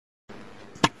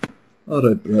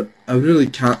Alright, Brett. I really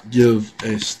can't give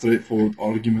a straightforward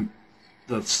argument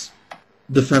that's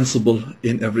defensible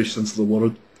in every sense of the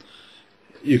word.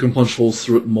 You can punch holes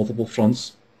through it in multiple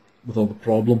fronts without a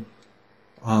problem,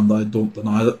 and I don't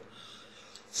deny that,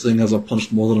 seeing as I've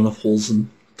punched more than enough holes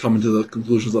and coming to the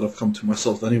conclusions that I've come to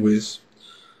myself anyways.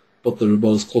 But they're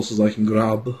about as close as I can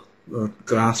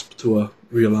grasp to a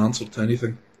real answer to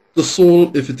anything. The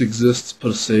soul, if it exists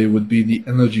per se, would be the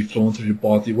energy flowing through your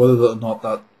body, whether or not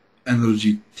that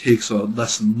energy takes a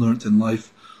lesson learnt in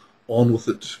life on with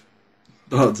it.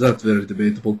 That's very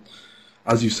debatable.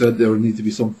 As you said, there would need to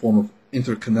be some form of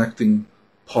interconnecting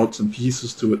parts and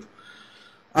pieces to it.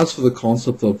 As for the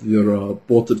concept of your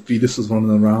aborted fetuses running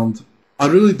around, I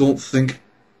really don't think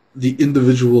the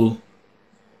individual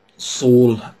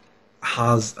soul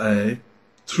has a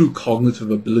true cognitive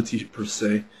ability per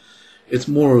se. It's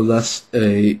more or less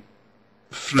a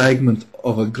fragment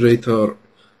of a greater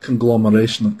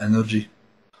conglomeration of energy.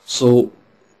 So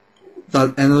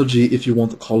that energy, if you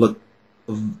want to call it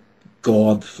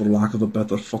God, for lack of a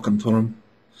better fucking term,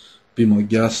 be my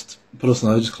guest.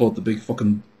 Personally, I just call it the big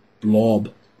fucking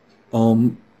blob.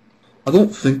 I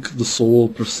don't think the soul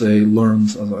per se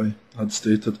learns, as I had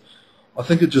stated. I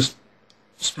think it just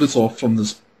splits off from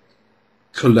this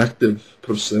collective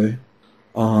per se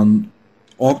and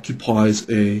occupies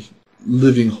a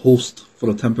living host for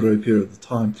a temporary period of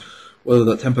time. Whether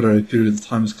that temporary period of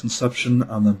time is conception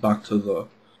and then back to the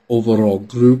overall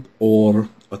group, or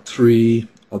a tree,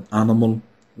 an animal,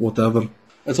 whatever.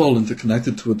 It's all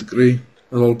interconnected to a degree.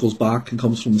 It all goes back and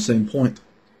comes from the same point.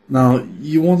 Now,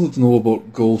 you wanted to know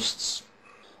about ghosts.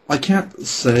 I can't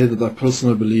say that I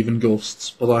personally believe in ghosts,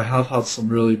 but I have had some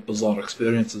really bizarre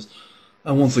experiences.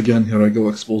 And once again, here I go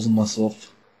exposing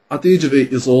myself. At the age of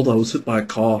 8 years old, I was hit by a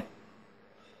car.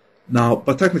 Now,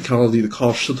 by technicality, the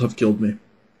car should have killed me.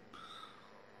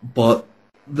 But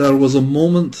there was a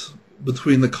moment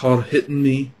between the car hitting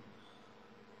me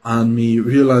and me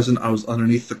realizing I was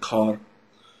underneath the car,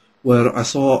 where I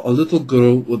saw a little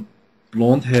girl with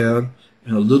blonde hair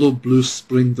in a little blue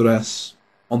spring dress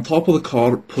on top of the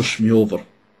car push me over.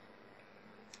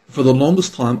 For the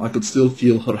longest time, I could still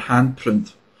feel her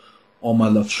handprint on my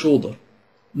left shoulder.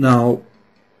 Now,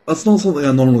 that's not something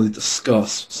I normally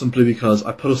discuss, simply because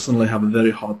I personally have a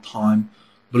very hard time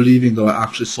believing that I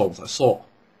actually saw what I saw.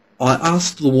 I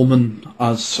asked the woman,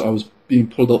 as I was being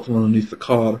pulled up from underneath the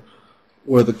car,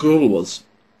 where the girl was,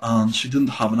 and she didn't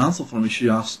have an answer for me. She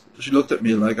looked at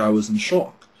me like I was in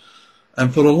shock.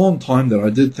 And for a long time there,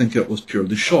 I did think it was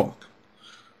purely shock.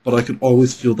 But I could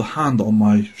always feel the hand on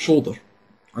my shoulder.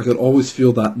 I could always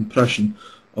feel that impression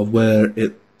of where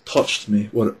it touched me,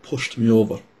 where it pushed me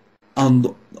over.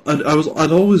 And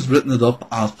I'd always written it up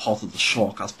as part of the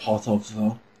shock, as part of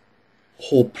the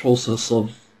whole process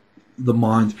of the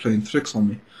mind playing tricks on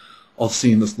me, of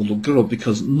seeing this little girl,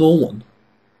 because no one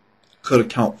could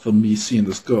account for me seeing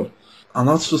this girl. And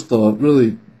that's just a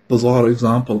really bizarre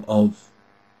example of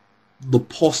the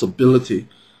possibility,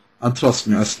 and trust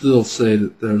me, I still say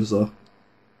that there's a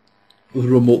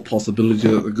remote possibility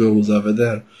that the girl was ever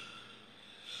there.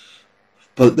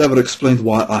 But it never explained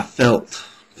why I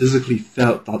physically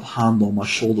felt that hand on my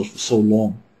shoulder for so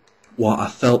long, why I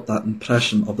felt that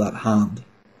impression of that hand.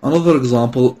 Another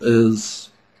example is,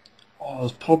 I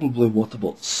was probably,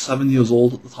 about 7 years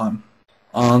old at the time.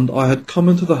 And I had come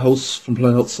into the house from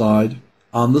playing outside,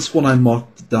 and this one I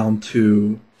marked down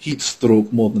to heat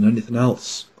stroke more than anything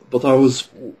else. But I was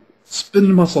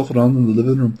spinning myself around in the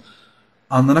living room,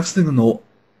 and the next thing I know,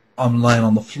 I'm lying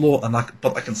on the floor,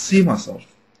 but I can see myself.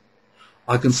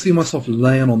 I can see myself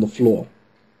laying on the floor.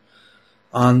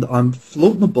 And I'm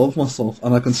floating above myself,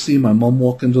 and I can see my mum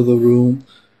walk into the room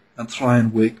and try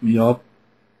and wake me up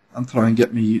and try and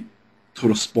get me to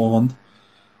respond.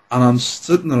 And I'm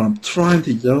sitting there, I'm trying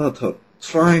to yell at her,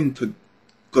 trying to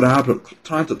grab her,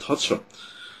 trying to touch her.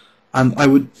 And I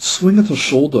would swing at her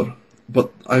shoulder,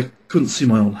 but I couldn't see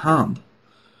my own hand.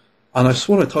 And I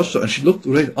swore I touched her, and she looked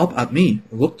right up at me,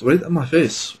 looked right at my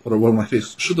face, or where my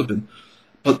face should have been.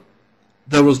 But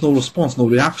there was no response, no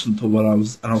reaction to where I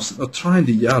was, and I was sitting there trying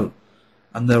to yell,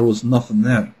 and there was nothing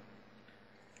there.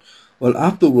 Well,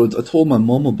 afterwards, I told my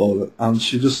mum about it, and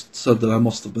she just said that I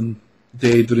must have been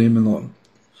daydreaming, or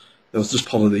it was just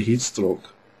part of the heat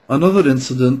stroke. Another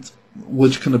incident,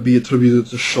 which can be attributed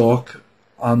to shock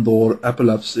and or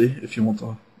epilepsy, if you want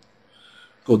to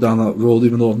go down that road,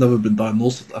 even though I've never been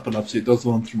diagnosed with epilepsy, it does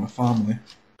run through my family.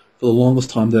 For the longest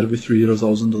time there, every 3 years I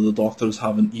was into the doctors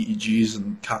having EEGs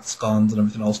and CAT scans and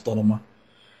everything else done on my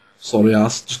sorry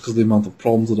ass, just because of the amount of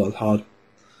problems that I'd had.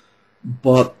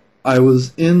 But I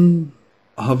was in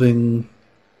having,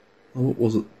 what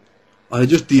was it? I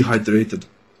just dehydrated.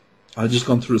 I had just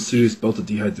gone through a serious bout of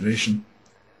dehydration.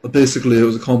 But basically, it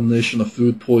was a combination of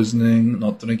food poisoning,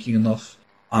 not drinking enough,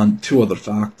 and two other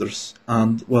factors.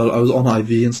 And, well, I was on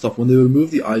IV and stuff. When they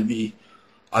removed the IV,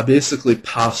 I basically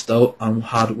passed out and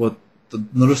had what the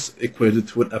nurse equated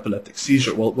to an epileptic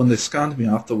seizure. Well, when they scanned me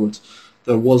afterwards,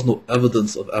 there was no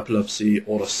evidence of epilepsy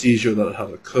or a seizure that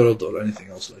had occurred or anything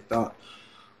else like that.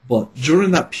 But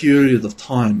during that period of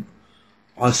time,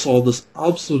 I saw this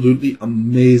absolutely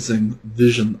amazing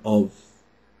vision of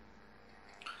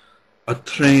a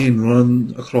train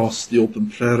run across the open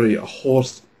prairie, a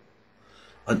horse,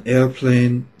 an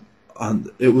airplane, and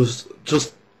it was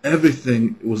just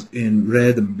everything was in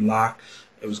red and black.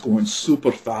 It was going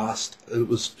super fast. It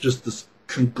was just this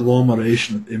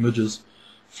conglomeration of images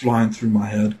flying through my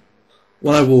head.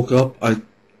 When I woke up, I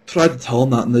tried to tell them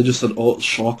that, and they just said, "Oh, it's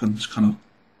shock," and just kind of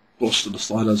brushed it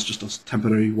aside as just a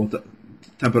temporary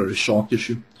shock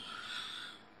issue.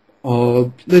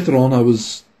 Later on, I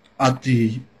was at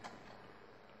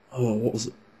what was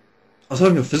it? I was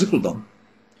having a physical done,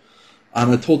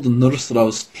 and I told the nurse that I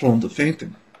was prone to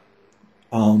fainting,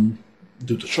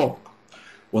 due to shock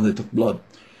when they took blood.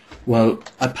 Well,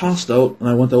 I passed out and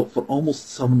I went out for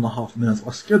almost 7.5 minutes.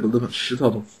 I scared the living shit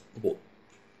out of about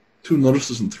 2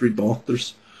 nurses and 3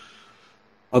 doctors.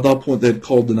 At that point, they had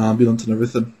called an ambulance and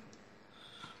everything.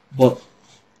 But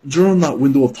during that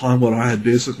window of time where I had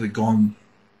basically gone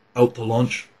out to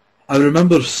lunch, I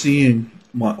remember seeing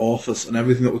my office and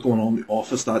everything that was going on in the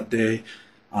office that day,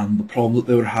 and the problems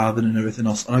that they were having and everything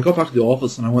else. And I got back to the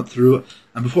office and I went through it,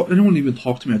 and before anyone even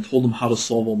talked to me, I told them how to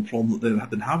solve all the problems that they had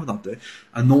been having that day,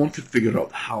 and no one could figure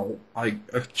out how I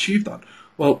achieved that.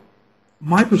 Well,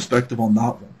 my perspective on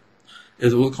that one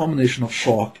is it was a combination of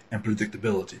shock and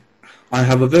predictability. I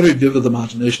have a very vivid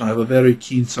imagination. I have a very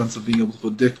keen sense of being able to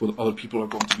predict what other people are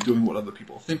going to be doing, what other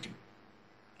people are thinking.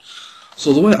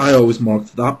 So the way I always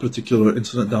marked that particular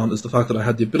incident down is the fact that I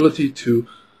had the ability to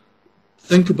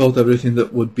think about everything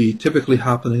that would be typically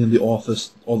happening in the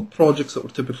office, all the projects that were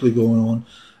typically going on,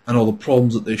 and all the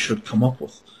problems that they should come up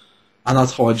with. And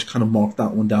that's how I just kind of marked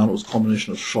that one down. It was a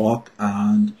combination of shock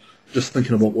and just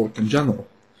thinking about work in general.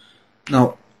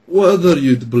 Now, whether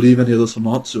you believe any of this or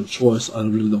not, it's your choice. I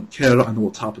really don't care. I know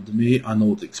what's happened to me. I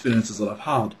know the experiences that I've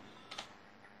had.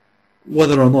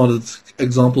 Whether or not it's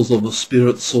examples of a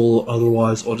spirit, soul,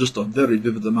 otherwise, or just a very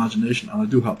vivid imagination, and I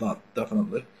do have that,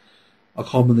 definitely. A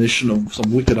combination of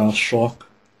some wicked-ass shock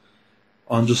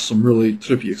and just some really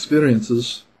trippy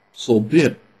experiences, so be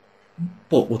it.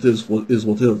 But what is what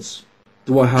is.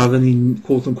 Do I have any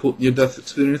quote-unquote near-death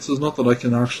experiences? Not that I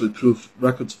can actually prove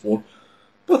records for,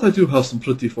 but I do have some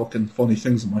pretty fucking funny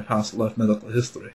things in my past life medical history.